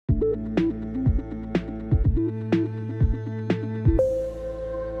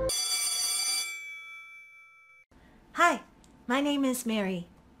My name is Mary.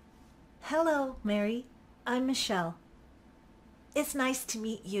 Hello, Mary. I'm Michelle. It's nice to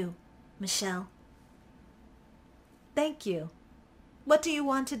meet you, Michelle. Thank you. What do you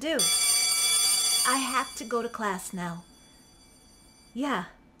want to do? I have to go to class now. Yeah,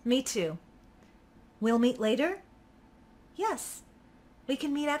 me too. We'll meet later? Yes, we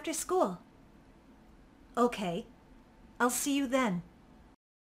can meet after school. Okay, I'll see you then.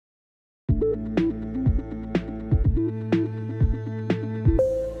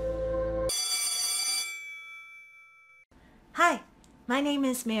 Hi, my name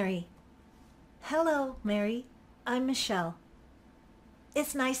is Mary. Hello, Mary. I'm Michelle.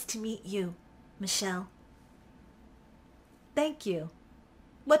 It's nice to meet you, Michelle. Thank you.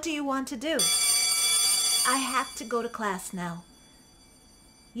 What do you want to do? I have to go to class now.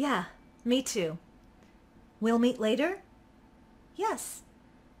 Yeah, me too. We'll meet later? Yes,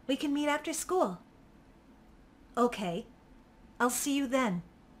 we can meet after school. Okay, I'll see you then.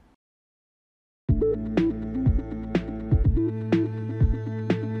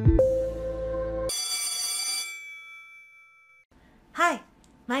 Hi,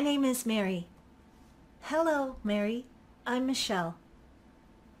 my name is Mary. Hello, Mary. I'm Michelle.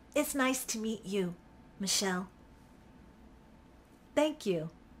 It's nice to meet you, Michelle. Thank you.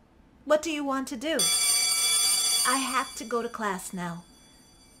 What do you want to do? I have to go to class now.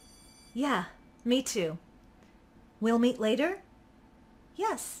 Yeah, me too. We'll meet later?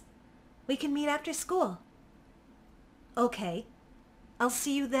 Yes, we can meet after school. Okay, I'll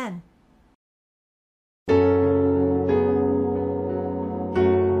see you then.